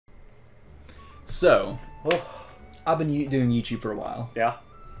So, Oh, I've been doing YouTube for a while. yeah.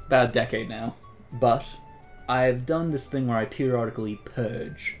 About a decade now. But I've done this thing where I periodically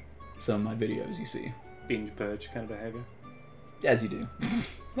purge some of my videos, you see. Binge purge kind of behavior. As you do.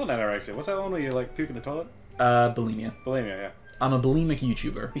 It's not anorexia. What's that one where you like puke in the toilet? Bulimia. Bulimia, yeah. I'm a bulimic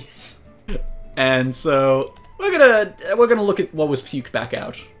YouTuber. Yes. And so, we're gonna look at what was puked back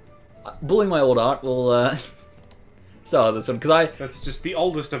out. Bullying my old art will, start this one, because That's just the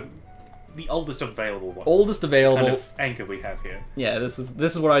oldest available one. oldest available. Kind of anchor we have here. Yeah, this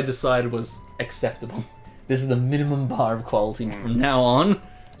is what I decided was acceptable. This is the minimum bar of quality from now on.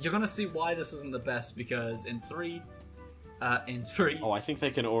 You're gonna see why this isn't the best, because in three... Oh, I think they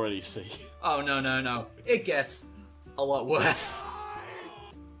can already see. Oh, no. It gets a lot worse.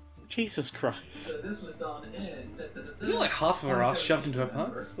 Jesus Christ. So this was done in... Is it like half of her ass shoved into her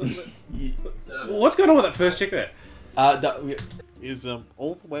pant? So, What's going on with that first chick there? Is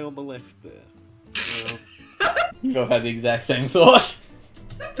all the way on the left there. you both had the exact same thought.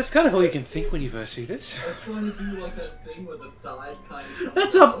 That's kind of all you can think when you first see this. I was trying to do like that thing where the thigh kind of...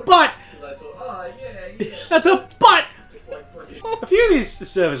 That's a butt! I thought, oh, yeah. That's a butt! Like, fucking... A few of these are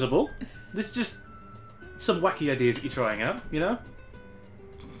serviceable. There's just some wacky ideas that you're trying out, you know?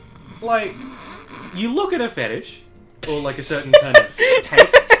 Like, you look at a fetish, or like a certain kind of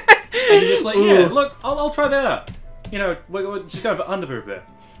taste, and you're just like, yeah, look, I'll try that out. You know, we're just going for underboob there.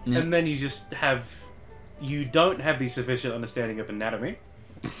 Yeah. And then you don't have the sufficient understanding of anatomy,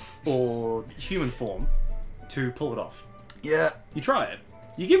 or human form, to pull it off. Yeah. You try it.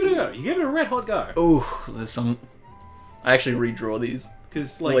 You give it a go. You give it a red hot go. Ooh, there's some... I actually redraw these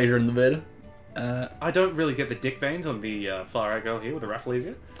Because, like, later in the vid. I don't really get the dick veins on the far right girl here with the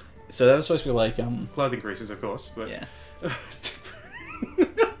rafflesia. So that was supposed to be like, Clothing greases, of course, but... yeah.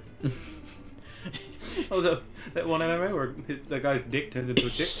 Oh, that one anime where that guy's dick turns into a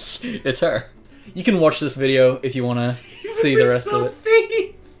chick? It's her. You can watch this video if you want to see the rest of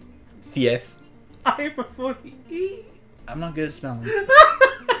it. Thief. I prefer the E. I'm not good at spelling.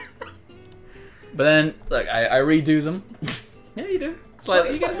 But then, look, I redo them. Yeah, you do.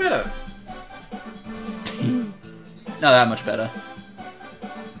 Slightly, You get better. Not that much better.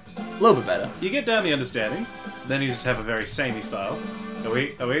 A little bit better. You get down the understanding, then you just have a very samey style. Are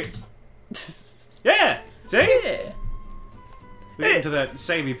we? Yeah! See? Yeah. We get into that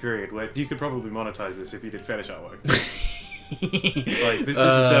samey period where you could probably monetize this if you did fetish artwork. Like, this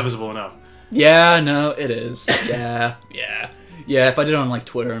is serviceable enough. Yeah, no, it is. Yeah. Yeah, if I did it on like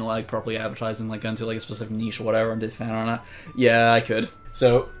Twitter and like properly advertising, like into like a specific niche or whatever and did fan on it, yeah, I could.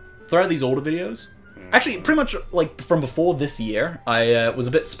 So throughout these older videos, actually pretty much like from before this year, I was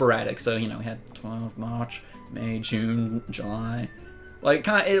a bit sporadic. So you know, we had 12 March, May, June, July, like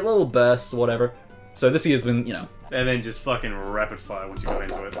kind of little bursts or whatever. So this year's been, you know, And then just fucking rapid fire once you go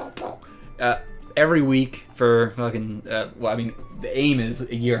into it. every week for fucking, well, I mean, the aim is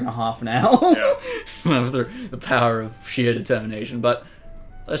a year and a half now. Yeah. Through the power of sheer determination. But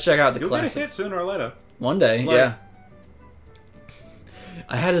let's check out the You'll get a classics. hit sooner or later. One day, Like- yeah.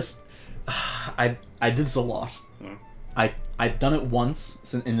 I had this... I did this a lot. I'd done it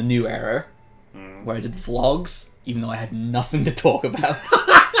once in the new era, where I did vlogs, even though I had nothing to talk about.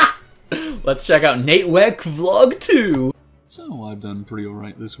 Let's check out Nate Weck Vlog 2! So I've done pretty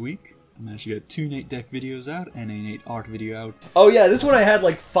alright this week. I managed to get 2 Nate Deck videos out and a Nate Art video out. Oh yeah, this is when I had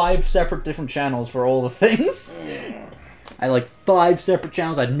like 5 separate different channels for all the things. I had like 5 separate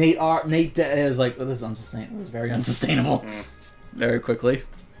channels. I had Nate Art, Nate Deck. It was like, oh, this is unsustainable. This is very unsustainable. Very quickly.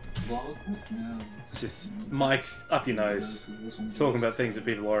 Just mic up your nose, talking about things that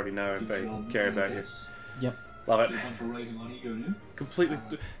people already know if they care about you. Yep. Love it. Completely.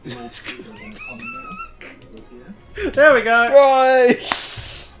 There we go. Right!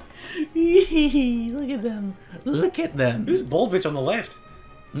 Look at them. Look at them. Who's bald bitch on the left?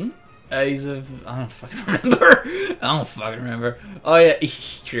 He's a... I don't fucking remember. I don't fucking remember. Oh yeah,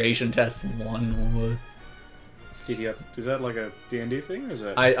 creation test 1. Is that like a D&D thing, or is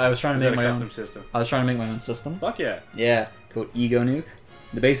that? I was trying is to that make a my custom own... system? I was trying to make my own system. Fuck yeah. Yeah, called Ego Nuke.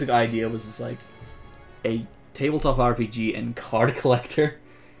 The basic idea was just like a tabletop RPG and card collector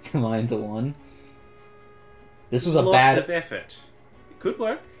combined into one. This was a Lots bad... of effort. It could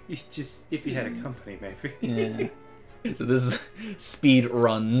work. It's just if you had a company, maybe. Yeah. So this is Speed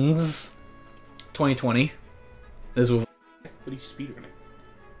Runs 2020. This will... What are you speedrunning?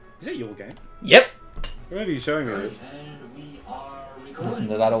 Is that your game? Yep. I remember you showing me this. Listen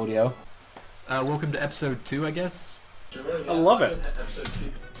to that audio. Welcome to episode 2, I guess. I love it.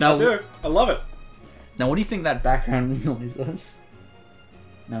 Now, I do. I love it. Now, what do you think that background noise was?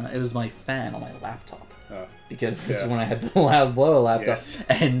 No, it was my fan on my laptop. Oh. Because this is Yeah. when I had the loud blower laptop. Yes.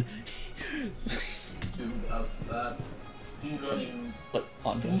 And of speedrunning What?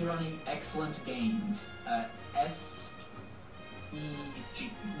 On speedrunning excellent games. SEG.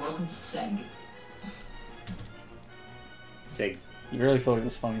 Welcome to SEG. Segs. You really thought he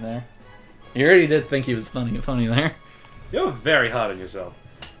was funny there. You already did think he was funny there. You're very hard on yourself.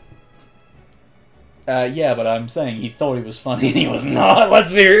 Yeah, but I'm saying he thought he was funny and he was not.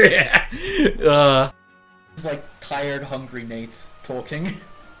 Let's be real. It's like tired, hungry Nate talking.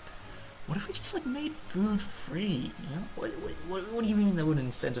 What if we just like made food free? You know? What do you mean that would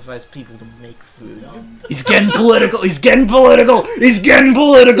incentivize people to make food? He's getting political. He's getting political. He's getting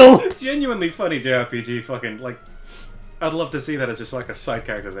political. Genuinely funny JRPG fucking, like, I'd love to see that as just like a side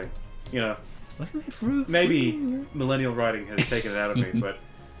character thing. You know, maybe millennial writing has taken it out of me, but...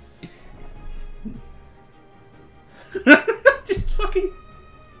 just fucking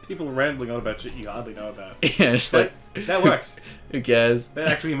people rambling on about shit you hardly know about. Yeah, just like that works. Who cares? That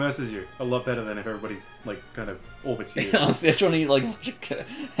actually immerses you a lot better than if everybody like kind of orbits you. Honestly, I just want to eat like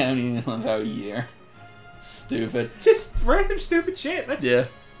how many about a year. Stupid. Just random stupid shit. That's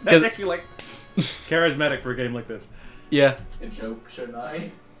That's actually like charismatic for a game like this. Yeah. A joke, shouldn't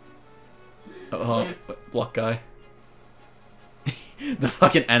I? Oh, block guy. The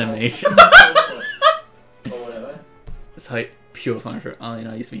fucking animation. Or whatever. It's height, pure furniture. Oh, you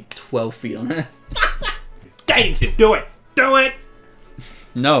know, I used to be 12 feet on it. Dating sim, do it! Do it!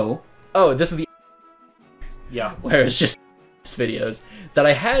 No. Oh, this is the Yeah. where it's just videos that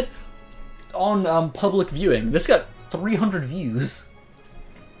I had on public viewing. This got 300 views.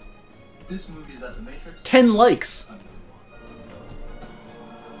 This movie is about the Matrix 10 likes.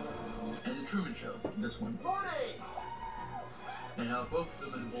 and the Truman Show. This one. And how both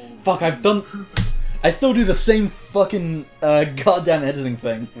of them involve. Fuck, I've done... I still do the same fucking goddamn editing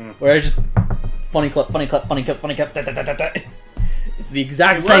thing. Where I just... Funny clip, funny clip, funny clip, funny clip, da, da, da, da, da. It's the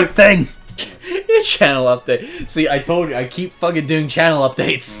exact same thing! Channel update. See, I told you, I keep fucking doing channel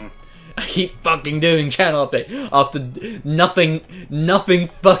updates. I keep fucking doing channel update. After nothing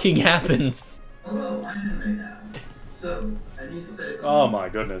fucking happens. Hello, I'm anime now. So, I need to say something. Oh my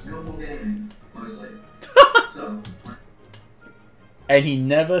goodness. Normal gaming, mostly. So, And he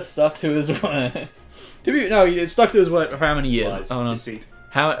never stuck to his word. No, he stuck to his word for how many years? Lies, Oh no. deceit.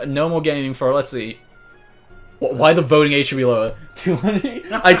 How no more gaming for, let's see. Why the voting age should be lower?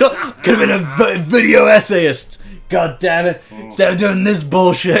 200? I thought could have been a video essayist. God damn it! Instead of doing this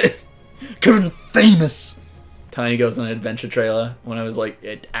bullshit, could have been famous. Tiny goes on an adventure trailer when I was like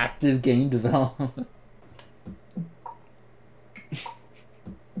at active game development.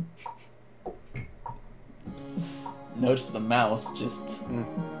 Notice the mouse just.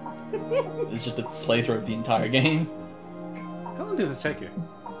 It's just a playthrough of the entire game. How long does this take you?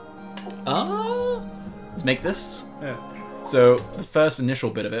 Let's make this. Yeah. So the first initial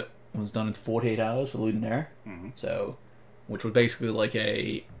bit of it was done in 48 hours for Ludonaire. So, which was basically like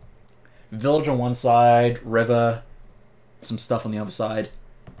a village on one side, river, some stuff on the other side,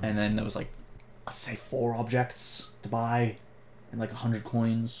 and then there was like, let's say 4 objects to buy, and like 100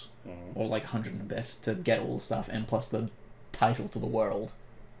 coins, or like 100 and a bit to get all the stuff, and plus the title to the world.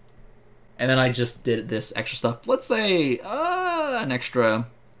 And then I just did this extra stuff. Let's say an extra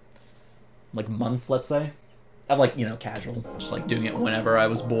like month, let's say. Of like, you know, casual, just like doing it whenever I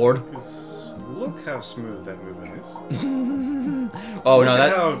was bored. Because look how smooth that movement is. Oh Look no, at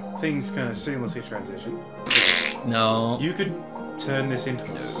that how things kind of seamlessly transition. no. You could turn this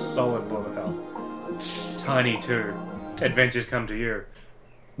into a solid blow of hell. Tiny too. Adventures come to you.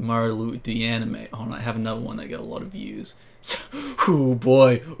 Mario the anime. Hold on, I have another one that got a lot of views. So, oh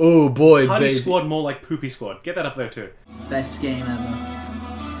boy, Party baby. Squad more like Poopy Squad. Get that up there too. best game ever.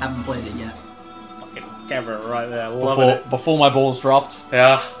 Haven't played it yet. Fucking camera right there. Loving it. Before my balls dropped.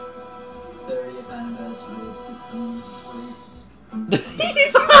 Yeah. 30th anniversary of Systems 3. The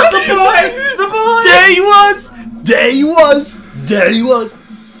boy! There he was! There he was! There he was!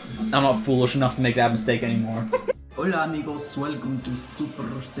 I'm not foolish enough to make that mistake anymore. Hola amigos, welcome to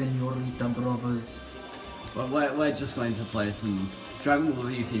Super Senorita Brothers. Well, we're just going to play some Dragon Ball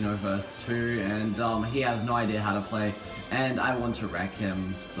Z Xenoverse 2, and he has no idea how to play, and I want to wreck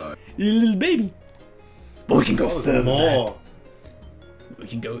him, so... Little baby. But we can go further. More. We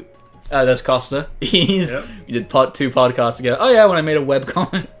can go. That's Costa. He's. Yep. We did 2 podcasts ago. Oh yeah, when I made a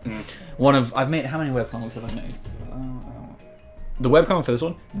webcomic. I've made. How many webcomics have I made? The webcomic for this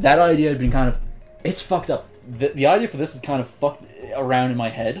one. That idea had been kind of. It's fucked up. The idea for this is kind of fucked around in my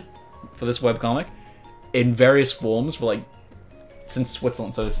head. For this webcomic, in various forms for like, since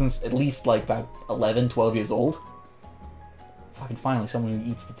Switzerland. So since at least like about 11, 12 years old. Fucking finally, someone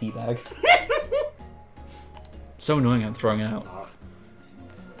who eats the tea bag. So annoying. I'm throwing it out.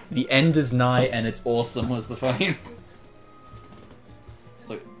 The end is nigh and it's awesome was the fucking...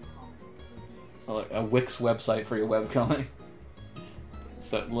 Look. Look, a Wix website for your webcomic.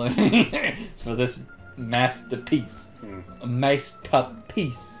 So, for this masterpiece. A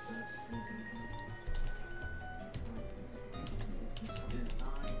masterpiece.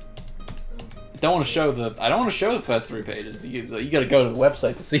 I don't want to show the first 3 pages. You gotta go to the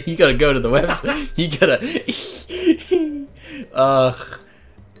website to see. You gotta go to the website. You gotta.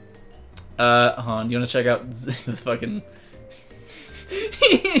 Han, you wanna check out the fucking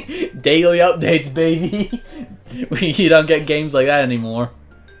daily updates, baby? You don't get games like that anymore.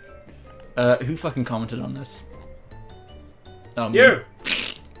 Who fucking commented on this? You!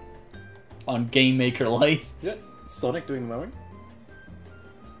 On Game Maker Lite. Yeah. Sonic doing mowing?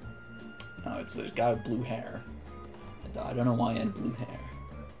 No, it's a guy with blue hair. I don't know why he had blue hair.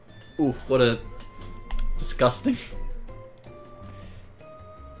 Ooh, what a disgusting.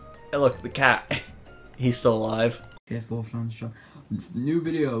 Hey, look, the cat. He's still alive. Okay, fourth round shot. New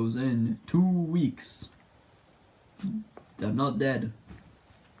videos in 2 weeks. They're not dead.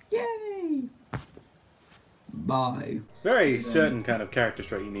 Yay! Bye. Very certain kind of character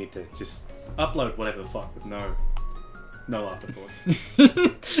trait you need to just upload whatever the fuck with no afterthoughts.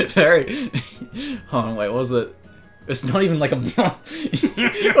 Very. Hold on, wait, what was it? It's not even like a month.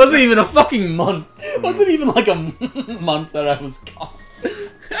 It wasn't even a fucking month. It wasn't even like a month that I was gone.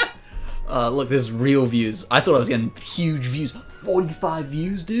 Look, there's real views. I thought I was getting huge views. 45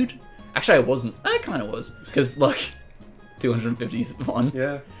 views, dude. Actually, I wasn't. I kind of was. Because, look, 251.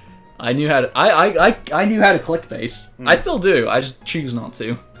 Yeah. I knew how to. I knew how to clickbait. I still do. I just choose not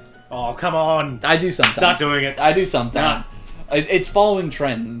to. Oh, come on! I do sometimes. Stop doing it. I do sometimes. It's following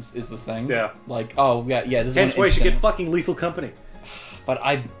trends is the thing. Yeah. Like, oh yeah, this is Hence one why you should instant. get fucking Lethal Company. But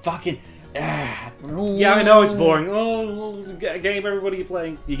I fucking. Yeah, I know it's boring. Oh, game, everybody you're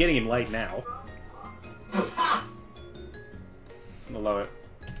playing. You're getting in late now. I love it.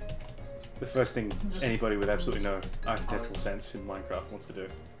 The first thing anybody with absolutely no architectural sense in Minecraft wants to do.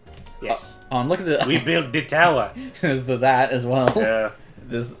 Yes. Look at the. We built the tower. There's that as well. Yeah.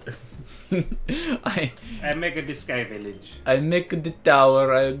 This. I make a sky village. I make the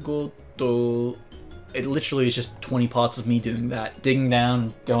tower. I go to. It literally is just 20 parts of me doing that, digging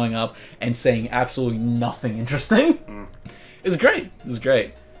down, going up, and saying absolutely nothing interesting. It's great. It's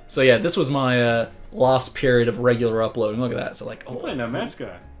great. So yeah, this was my last period of regular uploading. Look at that. So like, oh, Play No Man's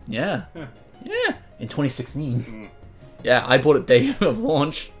Sky. yeah, yeah, in 2016. Yeah, I bought it day of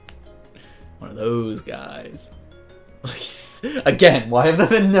launch. One of those guys. Again, why have there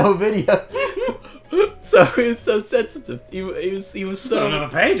been no video? So he was so sensitive. He was Got so. another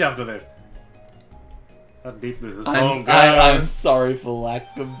page after this. How deep is this? I'm sorry for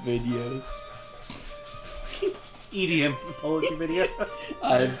lack of videos. EDM policy video.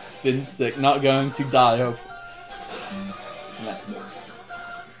 I've been sick. Not going to die. Hope.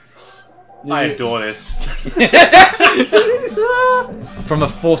 I adore this. From a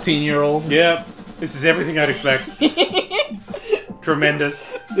 14-year-old. Yep. This is everything I'd expect.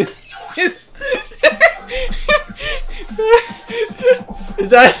 Tremendous. Is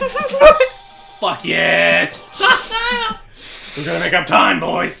that? Fuck yes! We're gonna make up time,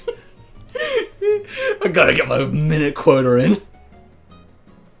 boys! I gotta get my minute quota in.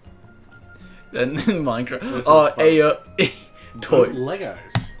 Then Minecraft. Oh, toy. Legos.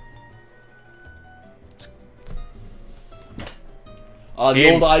 Oh,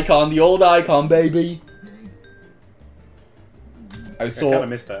 the old icon, baby. I I kinda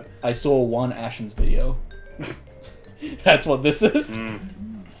missed that. I saw one Ashen's video. That's what this is.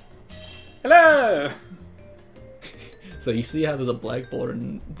 Hello! So you see how there's a blackboard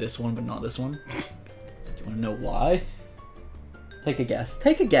in this one, but not this one? Do you want to know why? Take a guess.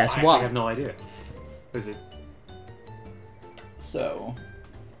 Take a guess. I Why? have no idea. Is it? So,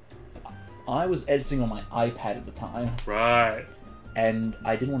 I was editing on my iPad at the time, Right. and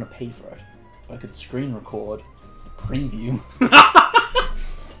I didn't want to pay for it. But I could screen record the preview.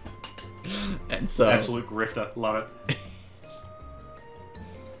 And so... Absolute grifter. Love it.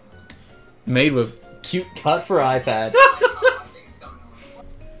 Made with cute cut for iPad.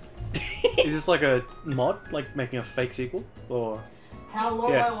 Is this like a mod? Like making a fake sequel? Or... Hello,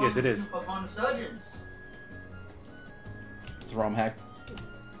 Yes, I yes, it want is. to upon surgeons. It's a ROM hack.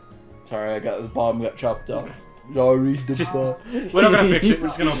 Sorry, the bottom got chopped off. Sorry, Just- We're not gonna fix it, we're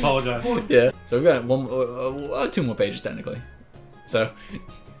just gonna apologize. Yeah. So we've got two more pages technically. So.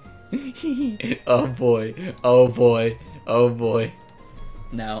 Oh boy. Oh boy. Oh boy.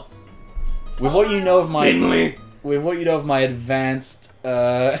 Now, with what you know of my Finley! with what you know of my advanced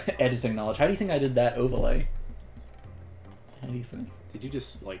editing knowledge, how do you think I did that overlay? How do you think? Did you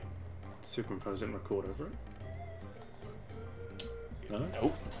just, like, superimpose it and record over it? No?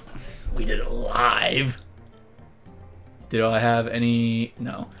 Nope. We did it live. Did I have any?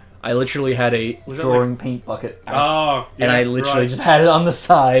 No. I literally had a Was that drawing paint bucket out, Oh, yeah, and I literally right. just had it on the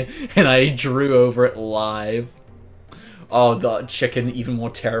side, and I drew over it live. Oh, the chicken, even more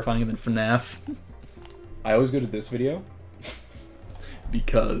terrifying than FNAF. I always go to this video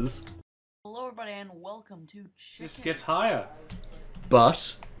because, Hello everybody and welcome to Just Chicken. gets higher.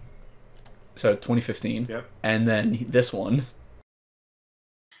 but, so 2015, Yep. and then this one.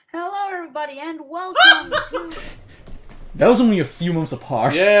 Hello everybody and welcome to That was only a few months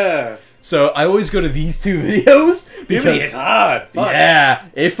apart. Yeah. So I always go to these two videos Puberty is hard. Fuck. yeah,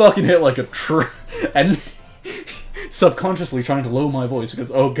 it fucking hit like a and subconsciously trying to lower my voice because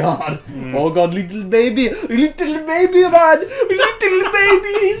oh god, little baby, man, little baby,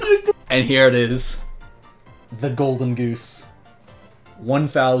 he's little. And here it is, the Golden Goose,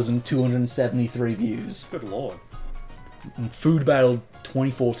 1,273 views, Good lord. Food Battle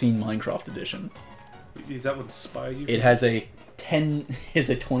 2014 Minecraft edition. Is that what inspired you? It has a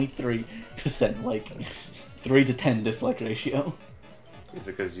 23% like 3 to 10 dislike ratio. Is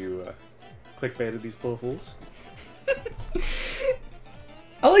it because you clickbaited these poor fools?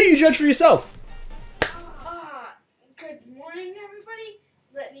 I'll let you judge for yourself. Good morning, everybody.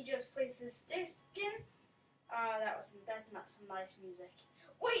 Let me just place this disc in. That's not some nice music.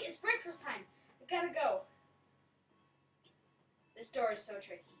 Wait, it's breakfast time. I gotta go. This door is so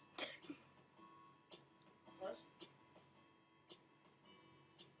tricky. What?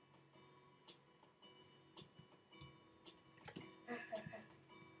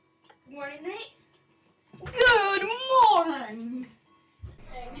 Good morning, Nate. Good morning.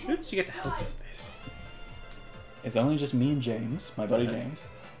 Who did you get to help with this? It's only just me and James, my buddy James,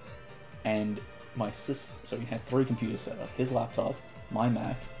 and my sis. So we had 3 computers set up: his laptop, my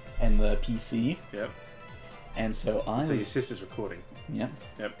Mac, and the PC. Yep. And so I So your was, sister's recording. yep.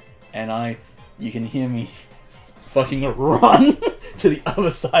 Yep. And you can hear me fucking run to the other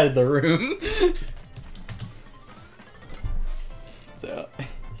side of the room. So Good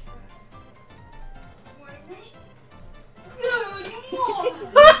morning, Nate.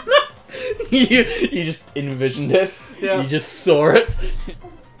 Good morning. you just envisioned it. Yeah. You just saw it.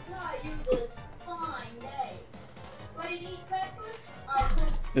 Not you this fine day. Ready to eat breakfast?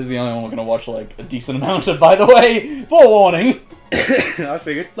 This is the only one we're gonna watch like a decent amount of, by the way. Forewarning. I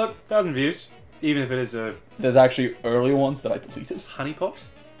figured. Look, 1,000 views. Even if it is a There's actually earlier ones that I deleted. honeypot,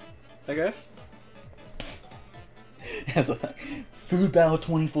 I guess. As a Food Battle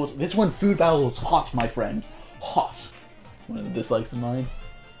 2014. This one, Food Battle was hot, my friend. Hot. One of the dislikes of mine.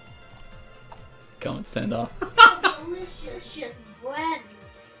 Come and stand off. Delicious bread.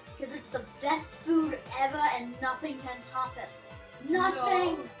 Because it's the best food ever and nothing can top it.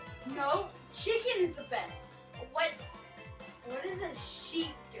 Nothing. No. Chicken is the best. What is a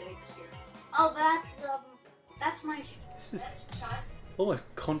sheep doing here? Oh, that's my This is child. almost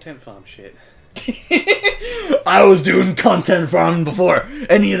content farm shit. I was doing content farming before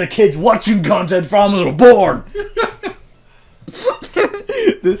any of the kids watching content farmers were born.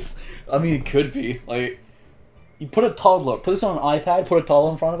 This, I mean, it could be like you put this on an iPad, put a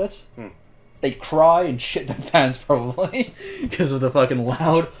toddler in front of it. They cry and shit their pants probably because of the fucking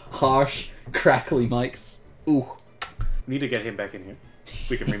loud, harsh, crackly mics. Ooh. Need to get him back in here.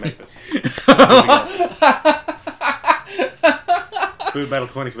 We can remake this. Food Battle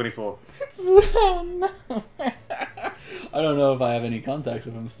 2024. Oh no. I don't know if I have any contacts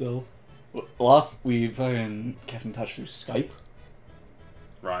with him still. Last we fucking kept in touch through Skype.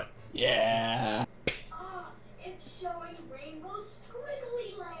 Right. Yeah. Ah, it's showing Rainbow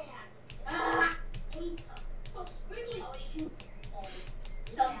Squiggly Land. Ah, hate the squiggly. Oh, you can.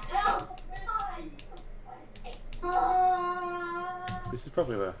 The hell. This is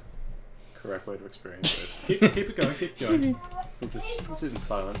probably the correct way to experience this. Keep it going, keep going. We'll just sit in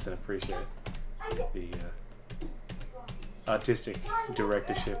silence and appreciate the artistic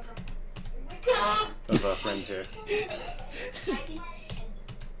directorship of our friend here.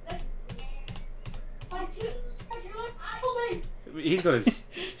 He's got his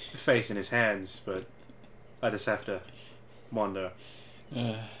face in his hands, but I just have to wonder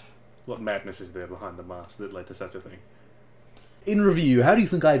what madness is there behind the mask that led to such a thing. In review, how do you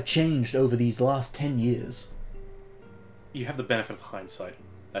think I've changed over these last 10 years? You have the benefit of hindsight.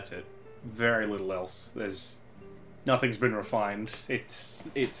 That's it. Very little else. Nothing's been refined. It's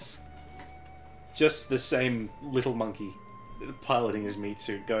just the same little monkey piloting his meat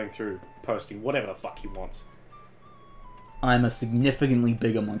suit, going through, posting whatever the fuck he wants. I'm a significantly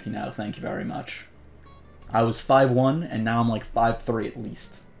bigger monkey now, thank you very much. I was 5'1", and now I'm like 5'3" at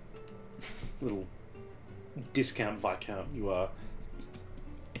least. Little discount Viscount you are.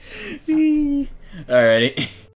 Alrighty.